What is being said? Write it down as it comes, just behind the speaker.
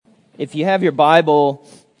If you have your Bible,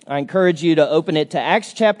 I encourage you to open it to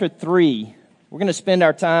Acts chapter 3. We're going to spend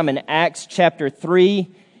our time in Acts chapter 3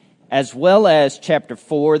 as well as chapter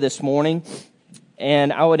 4 this morning.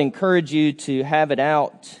 And I would encourage you to have it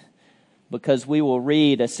out because we will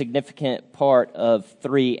read a significant part of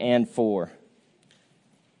 3 and 4.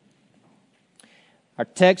 Our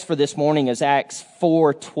text for this morning is Acts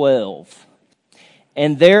 4:12.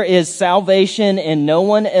 And there is salvation in no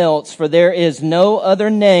one else, for there is no other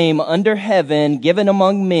name under heaven given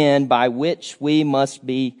among men by which we must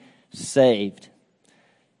be saved.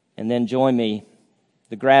 And then join me.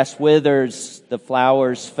 The grass withers, the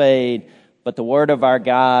flowers fade, but the word of our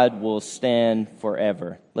God will stand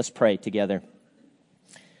forever. Let's pray together.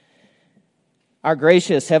 Our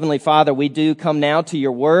gracious Heavenly Father, we do come now to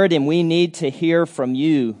your word, and we need to hear from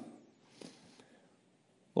you.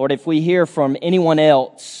 Lord, if we hear from anyone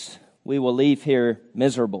else, we will leave here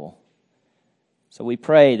miserable. So we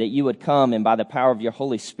pray that you would come and by the power of your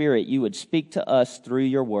Holy Spirit, you would speak to us through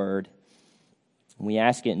your word. And we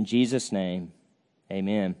ask it in Jesus' name.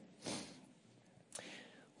 Amen.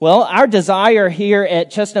 Well, our desire here at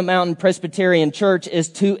Chestnut Mountain Presbyterian Church is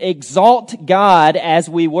to exalt God as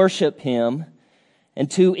we worship him and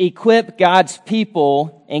to equip God's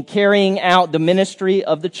people in carrying out the ministry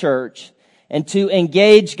of the church, and to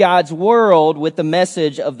engage God's world with the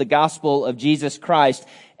message of the gospel of Jesus Christ.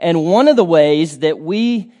 And one of the ways that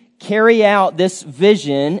we carry out this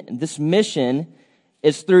vision, this mission,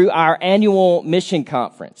 is through our annual mission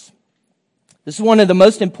conference. This is one of the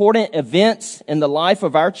most important events in the life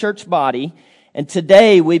of our church body, and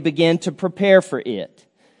today we begin to prepare for it.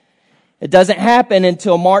 It doesn't happen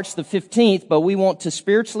until March the 15th, but we want to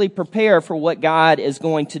spiritually prepare for what God is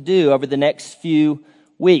going to do over the next few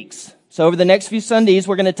weeks. So over the next few Sundays,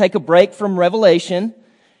 we're going to take a break from Revelation, and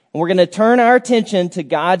we're going to turn our attention to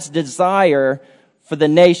God's desire for the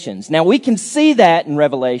nations. Now, we can see that in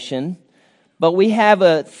Revelation, but we have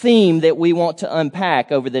a theme that we want to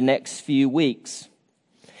unpack over the next few weeks.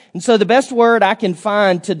 And so the best word I can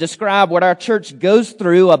find to describe what our church goes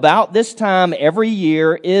through about this time every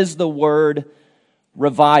year is the word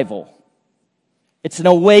revival. It's an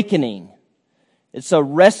awakening. It's a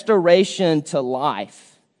restoration to life.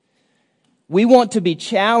 We want to be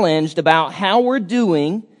challenged about how we're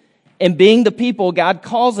doing in being the people God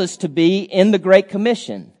calls us to be in the Great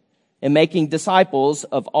Commission and making disciples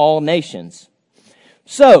of all nations.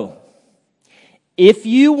 So, if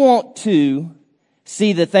you want to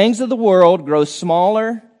see the things of the world grow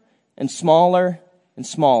smaller and smaller and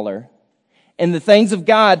smaller, and the things of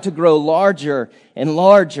God to grow larger and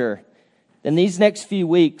larger, then these next few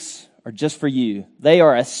weeks are just for you. They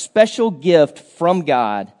are a special gift from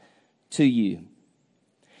God to you.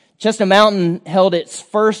 Chestnut Mountain held its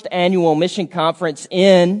first annual mission conference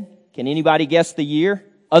in, can anybody guess the year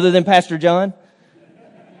other than Pastor John?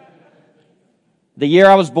 The year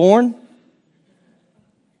I was born?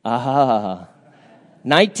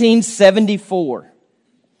 1974.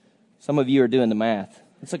 Some of you are doing the math.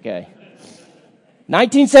 It's okay.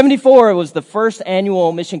 1974 was the first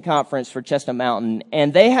annual mission conference for Chestnut Mountain,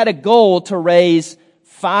 and they had a goal to raise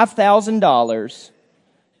 $5,000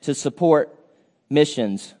 to support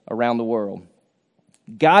missions around the world.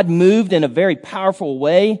 God moved in a very powerful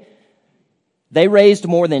way. They raised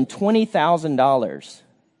more than $20,000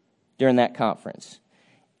 during that conference,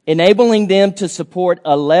 enabling them to support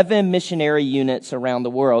 11 missionary units around the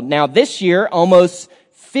world. Now this year, almost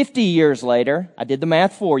 50 years later, I did the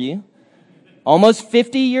math for you, almost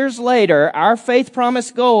 50 years later, our faith promise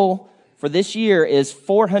goal for this year is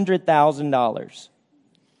 $400,000.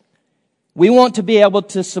 We want to be able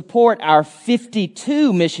to support our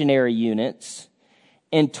 52 missionary units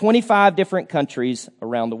in 25 different countries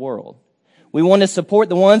around the world. We want to support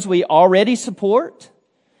the ones we already support,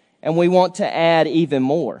 and we want to add even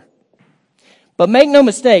more. But make no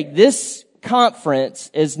mistake, this conference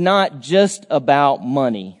is not just about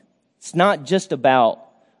money. It's not just about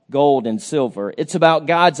gold and silver. It's about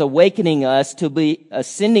God's awakening us to be a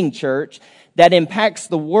sending church that impacts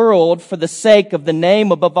the world for the sake of the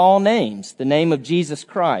name above all names, the name of Jesus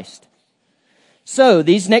Christ. So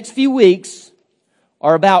these next few weeks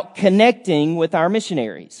are about connecting with our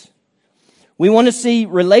missionaries. We want to see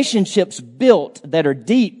relationships built that are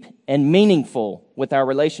deep and meaningful with our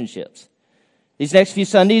relationships. These next few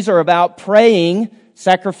Sundays are about praying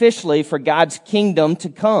sacrificially for God's kingdom to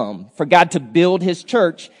come, for God to build his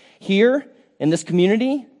church here in this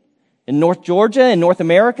community, in North Georgia, in North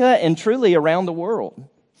America, and truly around the world.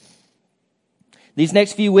 These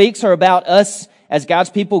next few weeks are about us as God's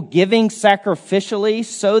people giving sacrificially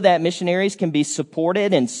so that missionaries can be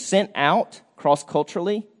supported and sent out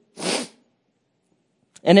cross-culturally.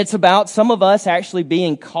 And it's about some of us actually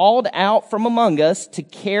being called out from among us to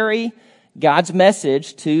carry God's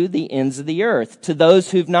message to the ends of the earth, to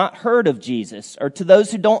those who've not heard of Jesus, or to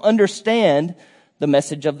those who don't understand the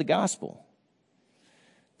message of the gospel.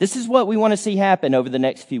 This is what we want to see happen over the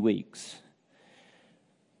next few weeks.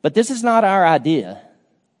 But this is not our idea.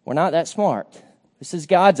 We're not that smart. This is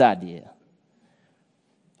God's idea.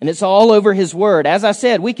 And it's all over His Word. As I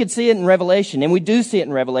said, we could see it in Revelation, and we do see it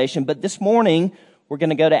in Revelation, but this morning we're going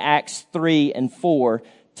to go to Acts 3 and 4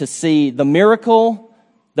 to see the miracle,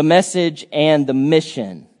 the message, and the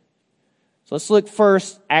mission. So let's look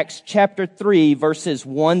first, Acts chapter 3, verses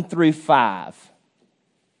 1 through 5.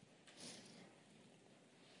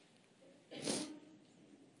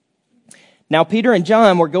 Now Peter and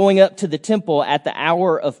John were going up to the temple at the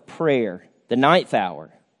hour of prayer, the 9th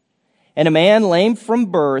hour. And a man lame from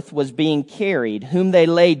birth was being carried, whom they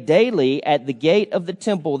laid daily at the gate of the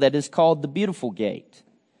temple that is called the Beautiful Gate,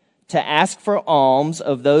 to ask for alms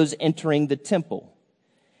of those entering the temple.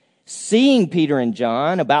 Seeing Peter and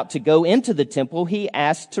John about to go into the temple, he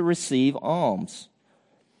asked to receive alms.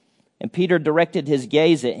 And Peter directed his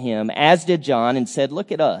gaze at him, as did John, and said,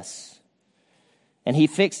 "Look at us." And he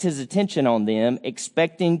fixed his attention on them,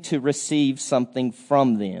 expecting to receive something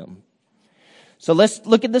from them. So let's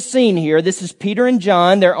look at the scene here. This is Peter and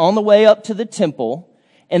John. They're on the way up to the temple,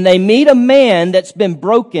 and they meet a man that's been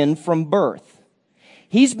broken from birth.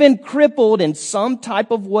 He's been crippled in some type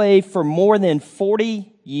of way for more than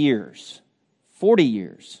 40 years. 40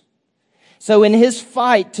 years. So in his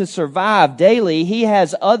fight to survive daily, he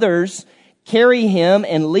has others carry him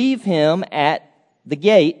and leave him at the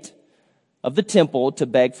gate of the temple to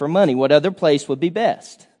beg for money. What other place would be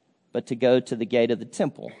best but to go to the gate of the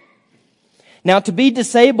temple? Now, to be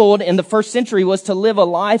disabled in the first century was to live a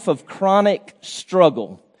life of chronic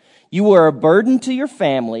struggle. You were a burden to your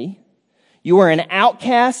family. You were an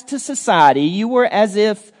outcast to society. You were as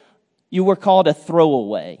if you were called a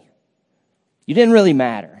throwaway. You didn't really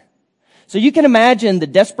matter. So you can imagine the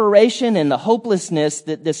desperation and the hopelessness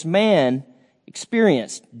that this man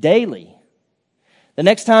experienced daily. The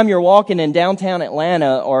next time you're walking in downtown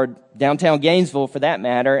Atlanta or downtown Gainesville for that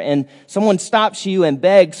matter, and someone stops you and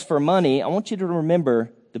begs for money, I want you to remember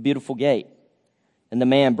the beautiful gate and the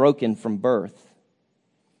man broken from birth.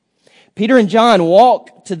 Peter and John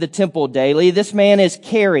walk to the temple daily. This man is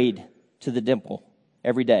carried to the temple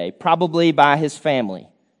every day, probably by his family,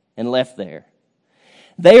 and left there.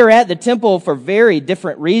 They are at the temple for very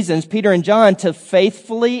different reasons, Peter and John, to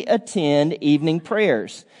faithfully attend evening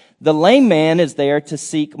prayers. The lame man is there to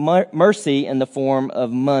seek mercy in the form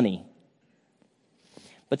of money.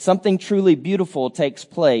 But something truly beautiful takes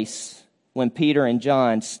place when Peter and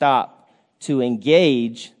John stop to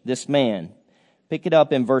engage this man. Pick it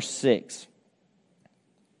up in verse 6.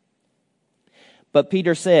 But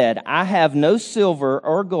Peter said, "I have no silver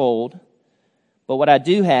or gold, but what I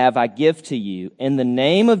do have I give to you. In the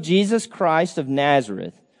name of Jesus Christ of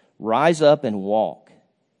Nazareth, rise up and walk."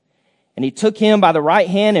 And he took him by the right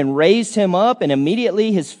hand and raised him up, and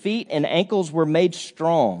immediately his feet and ankles were made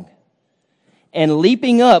strong. And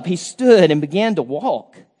leaping up, he stood and began to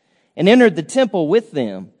walk, and entered the temple with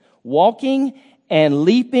them, walking and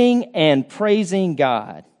leaping and praising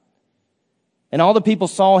God. And all the people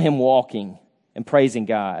saw him walking and praising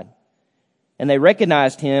God. And they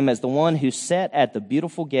recognized him as the one who sat at the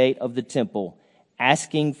beautiful gate of the temple,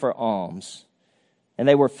 asking for alms. And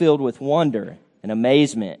they were filled with wonder and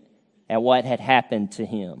amazement at what had happened to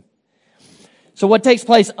him. So what takes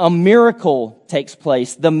place? A miracle takes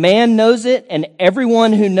place. The man knows it, and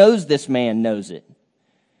everyone who knows this man knows it.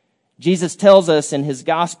 Jesus tells us in his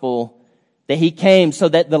gospel that he came so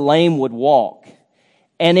that the lame would walk.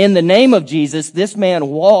 And in the name of Jesus, this man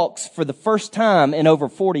walks for the first time in over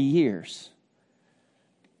 40 years.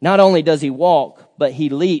 Not only does he walk, but he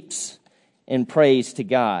leaps in praise to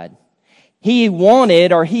God. He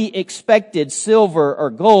wanted or he expected silver or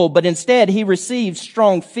gold, but instead he received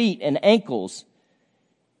strong feet and ankles.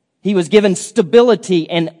 He was given stability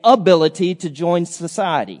and ability to join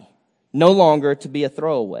society, no longer to be a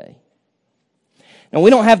throwaway. Now, we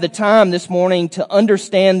don't have the time this morning to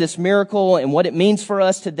understand this miracle and what it means for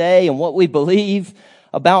us today and what we believe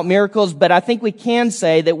about miracles, but I think we can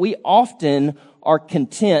say that we often are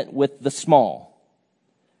content with the small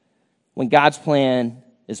when God's plan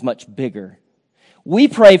is much bigger. We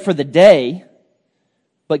pray for the day,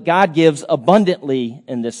 but God gives abundantly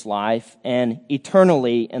in this life and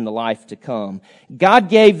eternally in the life to come. God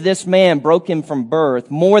gave this man broken from birth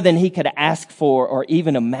more than he could ask for or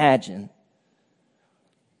even imagine.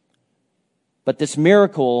 But this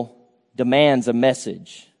miracle demands a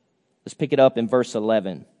message. Let's pick it up in verse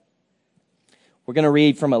 11. We're going to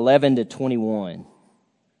read from 11 to 21.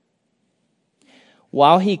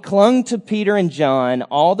 While he clung to Peter and John,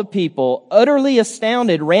 all the people, utterly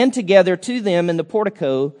astounded, ran together to them in the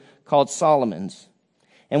portico called Solomon's.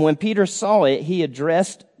 And when Peter saw it, he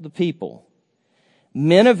addressed the people.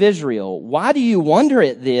 Men of Israel, why do you wonder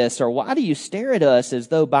at this, or why do you stare at us as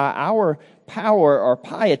though by our power or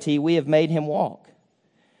piety we have made him walk?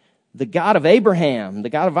 The God of Abraham, the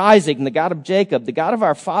God of Isaac, and the God of Jacob, the God of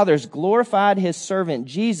our fathers, glorified his servant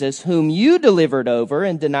Jesus, whom you delivered over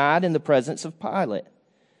and denied in the presence of Pilate,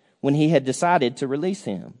 when he had decided to release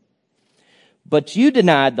him. But you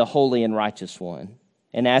denied the holy and righteous one,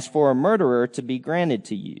 and asked for a murderer to be granted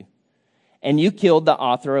to you. And you killed the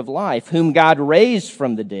author of life, whom God raised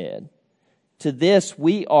from the dead. To this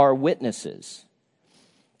we are witnesses.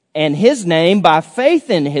 And his name, by faith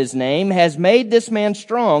in his name, has made this man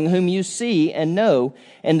strong, whom you see and know.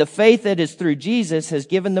 And the faith that is through Jesus has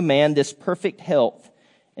given the man this perfect health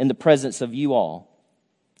in the presence of you all.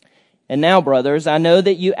 And now, brothers, I know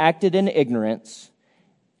that you acted in ignorance,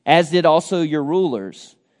 as did also your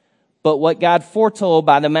rulers. But what God foretold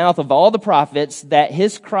by the mouth of all the prophets, that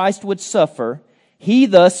his Christ would suffer, he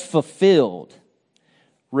thus fulfilled.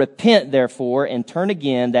 Repent, therefore, and turn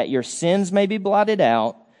again, that your sins may be blotted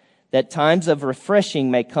out, that times of refreshing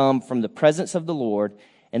may come from the presence of the Lord,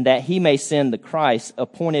 and that he may send the Christ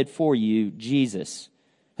appointed for you, Jesus,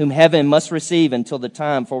 whom heaven must receive until the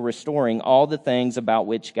time for restoring all the things about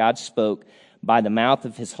which God spoke by the mouth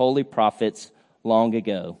of his holy prophets long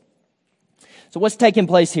ago. So what's taking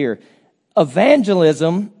place here?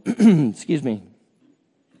 Evangelism,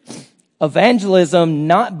 evangelism,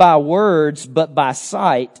 not by words, but by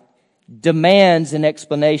sight, demands an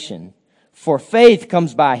explanation. For faith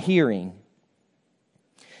comes by hearing.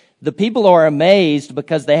 The people are amazed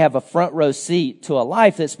because they have a front row seat to a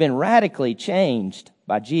life that's been radically changed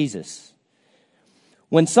by Jesus.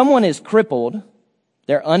 When someone is crippled,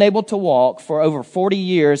 they're unable to walk for over 40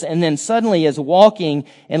 years, and then suddenly is walking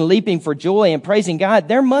and leaping for joy and praising God,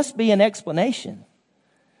 there must be an explanation.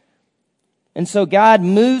 And so God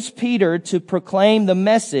moves Peter to proclaim the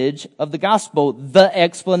message of the gospel, the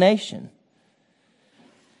explanation.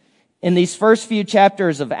 In these first few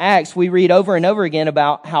chapters of Acts, we read over and over again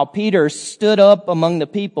about how Peter stood up among the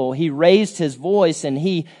people. He raised his voice and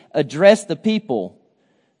he addressed the people.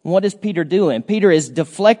 What is Peter doing? Peter is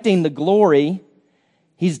deflecting the glory.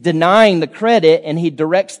 He's denying the credit, and he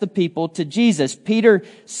directs the people to Jesus. Peter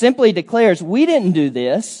simply declares, we didn't do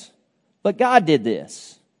this, but God did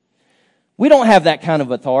this. We don't have that kind of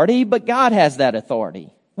authority, but God has that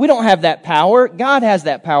authority. We don't have that power. God has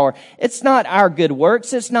that power. It's not our good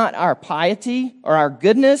works. It's not our piety or our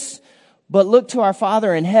goodness, but look to our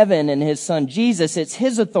Father in heaven and his Son Jesus. It's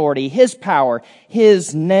his authority, his power,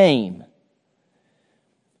 his name.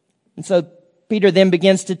 And so Peter then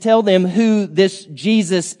begins to tell them who this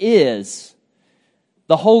Jesus is,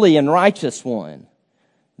 the holy and righteous one,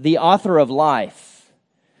 the author of life,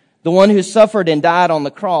 the one who suffered and died on the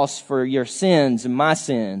cross for your sins and my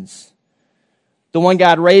sins. The one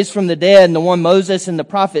God raised from the dead, and the one Moses and the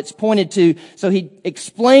prophets pointed to. So he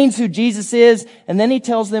explains who Jesus is, and then he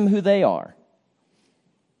tells them who they are.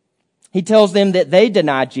 He tells them that they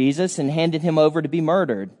denied Jesus and handed him over to be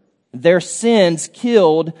murdered. Their sins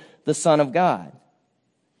killed the Son of God.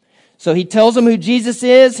 So he tells them who Jesus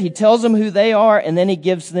is, he tells them who they are, and then he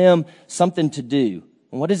gives them something to do.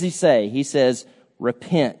 And what does he say? He says,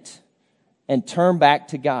 repent and turn back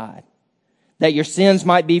to God, that your sins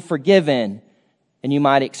might be forgiven and you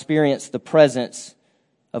might experience the presence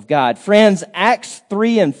of God. Friends, Acts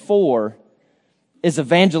 3 and 4 is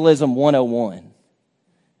Evangelism 101.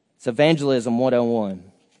 It's Evangelism 101.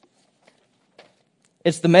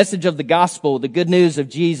 It's the message of the gospel, the good news of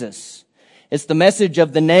Jesus. It's the message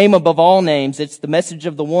of the name above all names. It's the message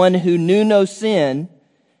of the one who knew no sin,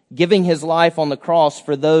 giving his life on the cross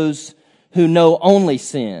for those who know only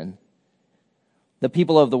sin, the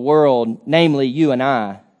people of the world, namely you and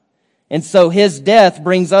I. And so his death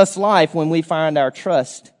brings us life when we find our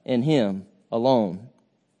trust in him alone.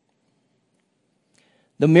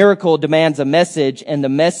 The miracle demands a message, and the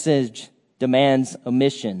message demands a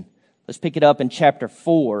mission. Let's pick it up in chapter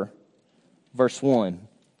 4, verse 1.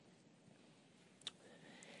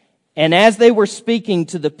 And as they were speaking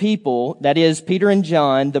to the people, that is, Peter and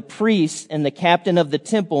John, the priests and the captain of the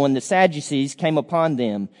temple and the Sadducees came upon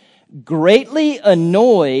them, greatly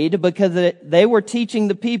annoyed because they were teaching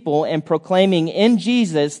the people and proclaiming in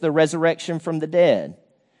Jesus the resurrection from the dead.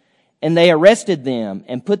 And they arrested them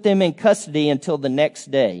and put them in custody until the next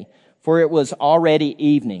day, for it was already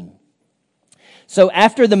evening. So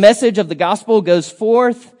after the message of the gospel goes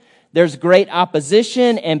forth, There's great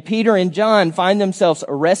opposition, and Peter and John find themselves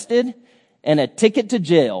arrested and a ticket to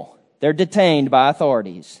jail. They're detained by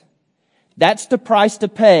authorities. That's the price to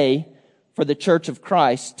pay for the church of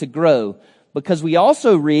Christ to grow. Because we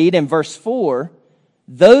also read in verse 4,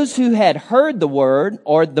 those who had heard the word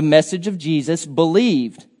or the message of Jesus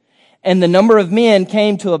believed, and the number of men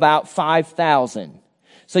came to about 5,000.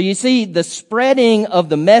 So you see, the spreading of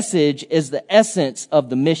the message is the essence of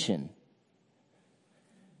the mission.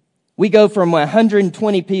 We go from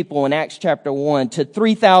 120 people in Acts chapter 1 to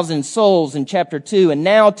 3,000 souls in chapter 2, and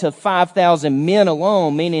now to 5,000 men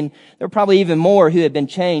alone, meaning there are probably even more who have been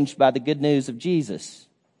changed by the good news of Jesus.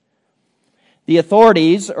 The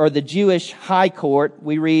authorities, or the Jewish high court,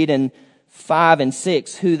 we read in 5 and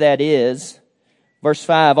 6 who that is. Verse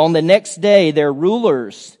 5, on the next day their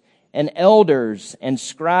rulers and elders and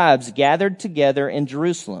scribes gathered together in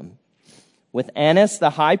Jerusalem, with Annas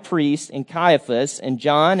the high priest and Caiaphas and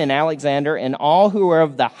John and Alexander and all who were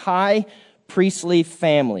of the high priestly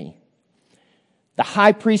family. The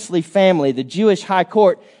high priestly family, the Jewish high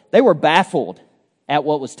court, they were baffled at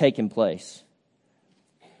what was taking place.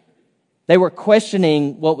 They were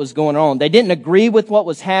questioning what was going on. They didn't agree with what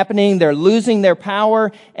was happening. They're losing their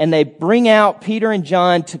power, and they bring out Peter and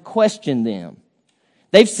John to question them.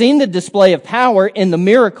 They've seen the display of power in the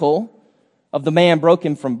miracle of the man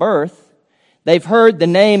broken from birth. They've heard the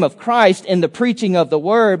name of Christ in the preaching of the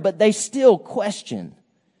word, but they still question.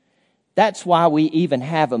 That's why we even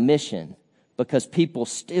have a mission, because people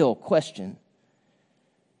still question.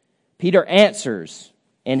 Peter answers,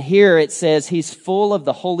 and here it says he's full of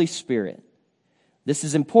the Holy Spirit. This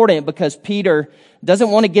is important because Peter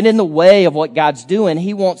doesn't want to get in the way of what God's doing.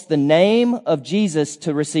 He wants the name of Jesus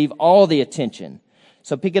to receive all the attention.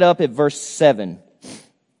 So pick it up at verse 7.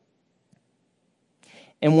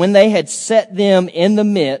 And when they had set them in the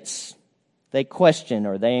midst, they questioned,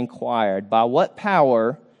 or they inquired, by what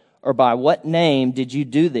power or by what name did you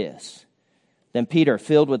do this? Then Peter,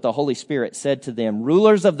 filled with the Holy Spirit, said to them,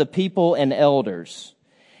 rulers of the people and elders,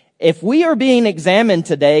 if we are being examined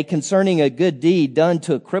today concerning a good deed done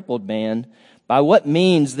to a crippled man, by what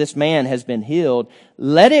means this man has been healed,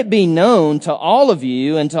 let it be known to all of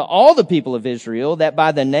you and to all the people of Israel that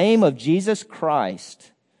by the name of Jesus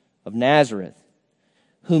Christ of Nazareth,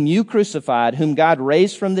 whom you crucified, whom God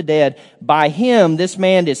raised from the dead, by him this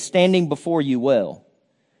man is standing before you well.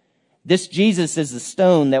 This Jesus is the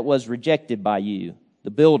stone that was rejected by you,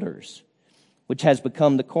 the builders, which has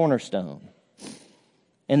become the cornerstone.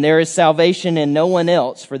 And there is salvation in no one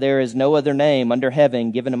else, for there is no other name under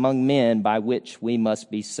heaven given among men by which we must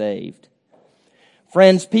be saved.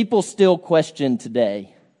 Friends, people still question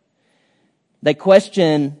today. They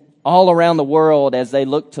question all around the world as they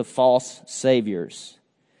look to false saviors.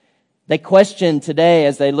 They question today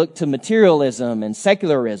as they look to materialism and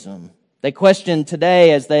secularism. They question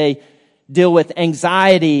today as they deal with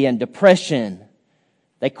anxiety and depression.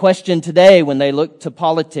 They question today when they look to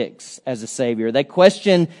politics as a savior. They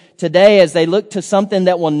question today as they look to something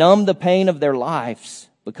that will numb the pain of their lives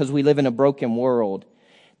because we live in a broken world.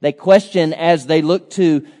 They question as they look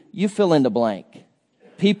to, you fill in the blank.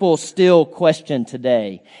 People still question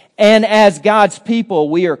today. And as God's people,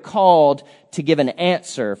 we are called to give an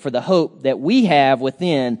answer for the hope that we have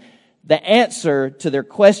within. The answer to their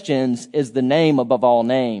questions is the name above all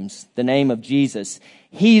names, the name of Jesus.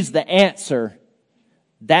 He's the answer.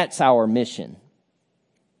 That's our mission.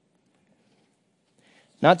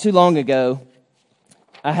 Not too long ago,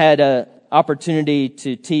 I had an opportunity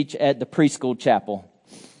to teach at the preschool chapel.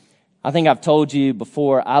 I think I've told you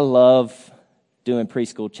before, I love doing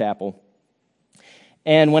preschool chapel.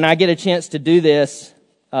 And when I get a chance to do this,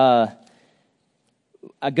 I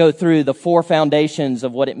go through the 4 foundations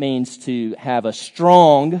of what it means to have a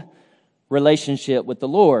strong relationship with the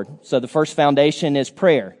Lord. So the first foundation is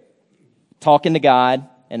prayer, talking to God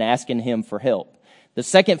and asking Him for help. The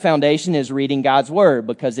second foundation is reading God's Word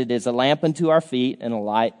because it is a lamp unto our feet and a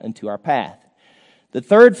light unto our path. The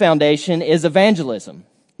third foundation is evangelism.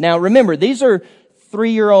 Now remember, these are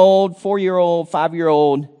 3-year-old, 4-year-old,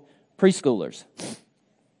 5-year-old preschoolers.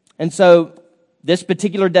 And so this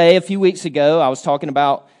particular day, a few weeks ago, I was talking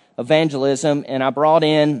about evangelism and I brought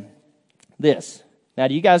in this. Now,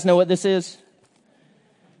 do you guys know what this is?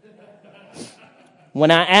 When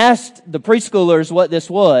I asked the preschoolers what this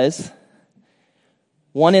was,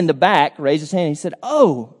 one in the back raised his hand and he said,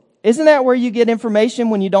 oh, isn't that where you get information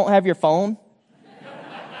when you don't have your phone?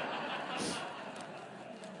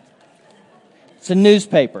 It's a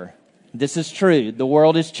newspaper. This is true. The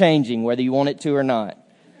world is changing, whether you want it to or not.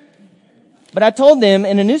 But I told them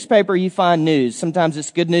in a newspaper you find news. Sometimes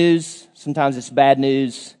it's good news. Sometimes it's bad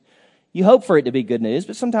news. You hope for it to be good news,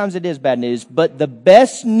 but sometimes it is bad news. But the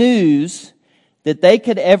best news that they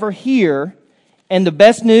could ever hear and the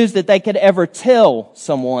best news that they could ever tell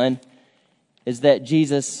someone is that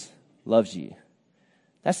Jesus loves you.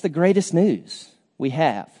 That's the greatest news we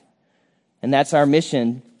have. And that's our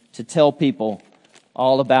mission, to tell people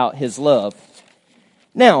all about His love.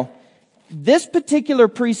 Now, this particular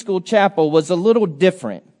preschool chapel was a little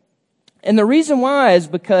different. And the reason why is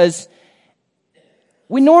because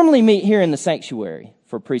we normally meet here in the sanctuary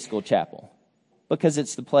for preschool chapel, because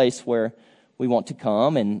it's the place where we want to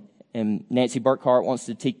come, and Nancy Burkhart wants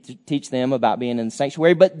to teach them about being in the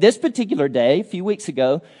sanctuary. But this particular day, a few weeks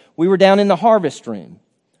ago, we were down in the harvest room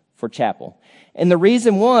for chapel. And the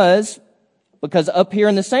reason was because up here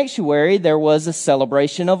in the sanctuary, there was a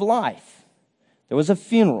celebration of life. There was a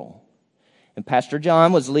funeral. And Pastor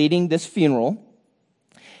John was leading this funeral.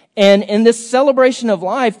 And in this celebration of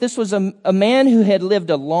life, this was a man who had lived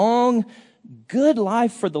a long, good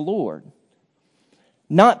life for the Lord.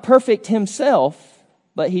 Not perfect himself,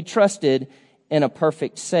 but he trusted in a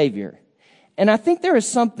perfect Savior. And I think there is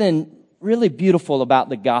something really beautiful about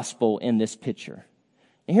the gospel in this picture.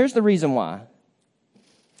 And here's the reason why.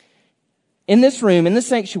 In this room, in the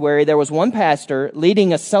sanctuary, there was one pastor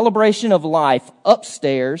leading a celebration of life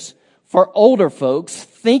upstairs for older folks,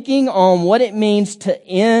 thinking on what it means to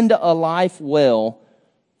end a life well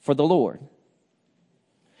for the Lord.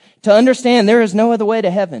 To understand there is no other way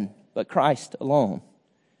to heaven but Christ alone.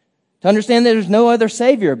 To understand there is no other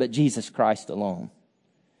Savior but Jesus Christ alone.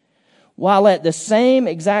 While at the same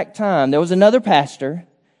exact time, there was another pastor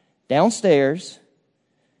downstairs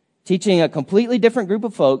teaching a completely different group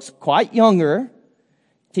of folks, quite younger,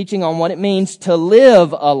 teaching on what it means to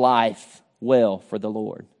live a life well for the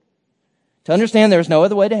Lord. To understand there's no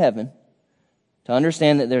other way to heaven. To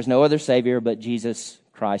understand that there's no other Savior but Jesus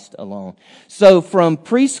Christ alone. So from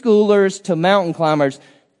preschoolers to mountain climbers,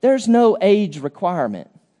 there's no age requirement.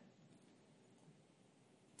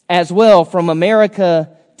 As well, from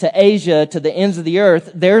America to Asia to the ends of the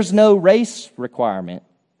earth, there's no race requirement.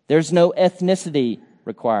 There's no ethnicity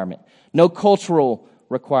requirement. No cultural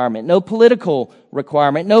requirement. No political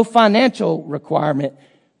requirement. No financial requirement.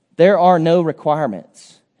 There are no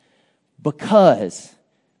requirements. Because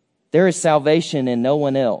there is salvation in no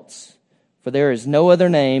one else. For there is no other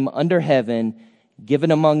name under heaven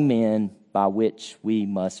given among men by which we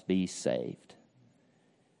must be saved.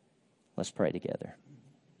 Let's pray together.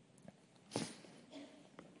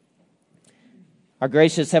 Our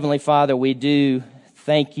gracious Heavenly Father, we do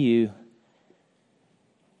thank you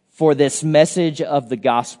for this message of the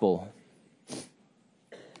gospel.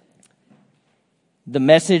 The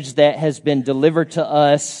message that has been delivered to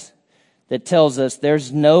us that tells us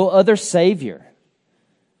there's no other Savior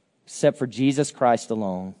except for Jesus Christ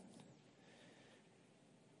alone.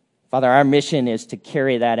 Father, our mission is to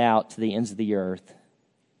carry that out to the ends of the earth.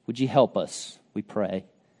 Would you help us, we pray.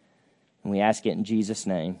 And we ask it in Jesus'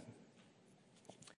 name.